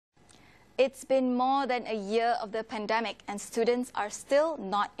It's been more than a year of the pandemic and students are still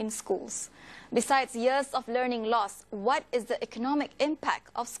not in schools. Besides years of learning loss, what is the economic impact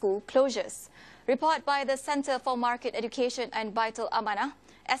of school closures? Report by the Centre for Market Education and by Al-Amanah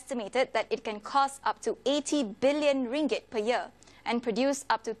estimated that it can cost up to 80 billion ringgit per year and produce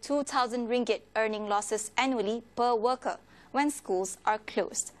up to 2,000 ringgit earning losses annually per worker when schools are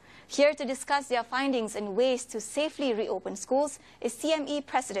closed. Here to discuss their findings and ways to safely reopen schools is CME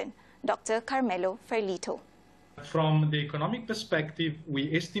President Dr Carmelo Ferlito. From the economic perspective,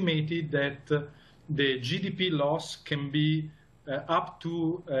 we estimated that the GDP loss can be up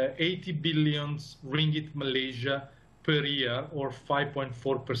to 80 billion ringgit Malaysia per year, or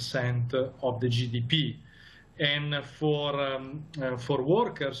 5.4% of the GDP. And for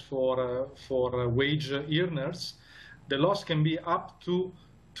workers, for wage earners, the loss can be up to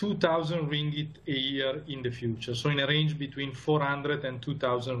 2,000 ringgit a year in the future, so in a range between 400 and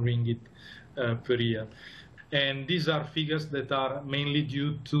 2,000 ringgit per year. And these are figures that are mainly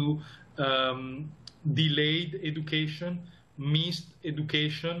due to delayed education, missed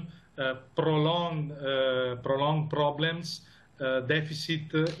education, prolonged problems,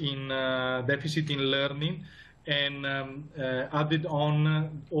 deficit in learning, and added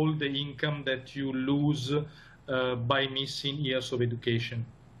on all the income that you lose by missing years of education.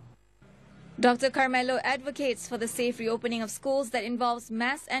 Dr. Carmelo advocates for the safe reopening of schools that involves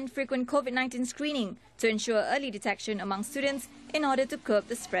mass and frequent COVID-19 screening to ensure early detection among students in order to curb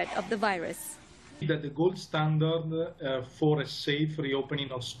the spread of the virus. That the gold standard for a safe reopening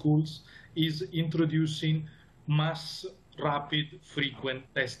of schools is introducing mass, rapid, frequent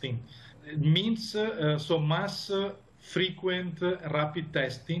testing. It means, mass, frequent, rapid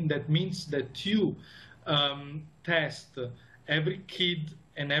testing, that means that you test every kid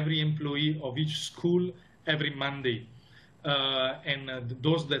and every employee of each school every Monday. And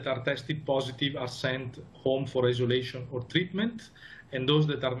those that are tested positive are sent home for isolation or treatment, and those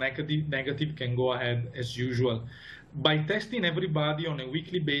that are negative can go ahead as usual. By testing everybody on a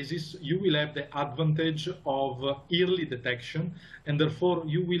weekly basis, you will have the advantage of early detection, and therefore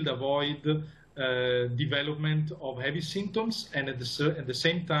you will avoid development of heavy symptoms, and at the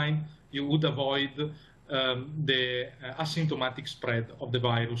same time you would avoid the asymptomatic spread of the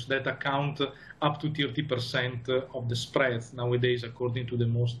virus that account up to 30% of the spread nowadays, according to the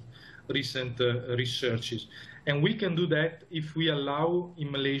most recent researches. And we can do that if we allow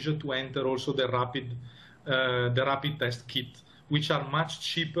in Malaysia to enter also the rapid test kit, which are much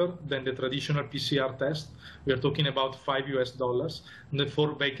cheaper than the traditional PCR test. We are talking about $5, and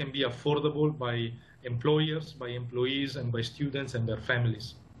therefore they can be affordable by employers, by employees, and by students and their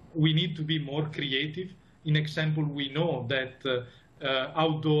families. We need to be more creative. In example, we know that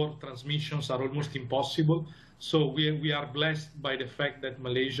outdoor transmissions are almost impossible. So we are blessed by the fact that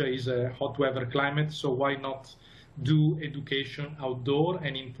Malaysia is a hot weather climate. So why not do education outdoor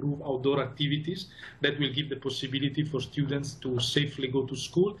and improve outdoor activities that will give the possibility for students to safely go to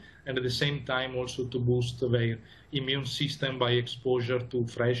school, and at the same time also to boost their immune system by exposure to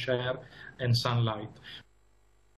fresh air and sunlight.